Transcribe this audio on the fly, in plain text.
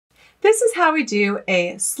This is how we do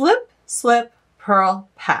a slip, slip, purl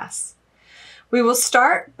pass. We will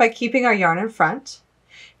start by keeping our yarn in front.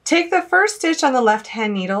 Take the first stitch on the left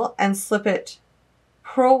hand needle and slip it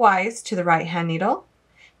purlwise to the right hand needle.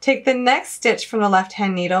 Take the next stitch from the left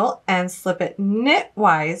hand needle and slip it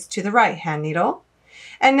knitwise to the right hand needle.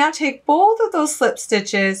 And now take both of those slip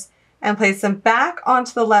stitches and place them back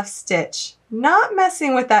onto the left stitch, not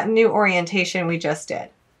messing with that new orientation we just did.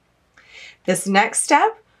 This next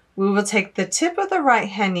step, we will take the tip of the right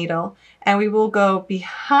hand needle and we will go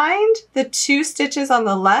behind the 2 stitches on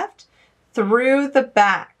the left through the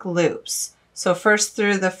back loops. So first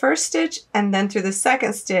through the first stitch and then through the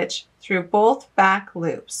second stitch through both back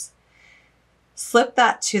loops. Slip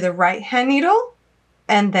that to the right hand needle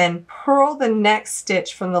and then purl the next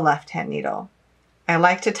stitch from the left hand needle. I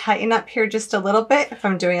like to tighten up here just a little bit if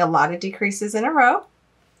I'm doing a lot of decreases in a row.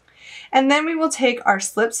 And then we will take our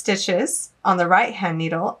slip stitches on the right hand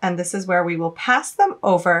needle and this is where we will pass them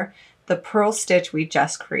over the purl stitch we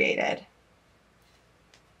just created.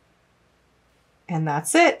 And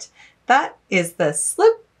that's it. That is the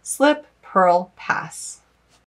slip, slip, purl pass.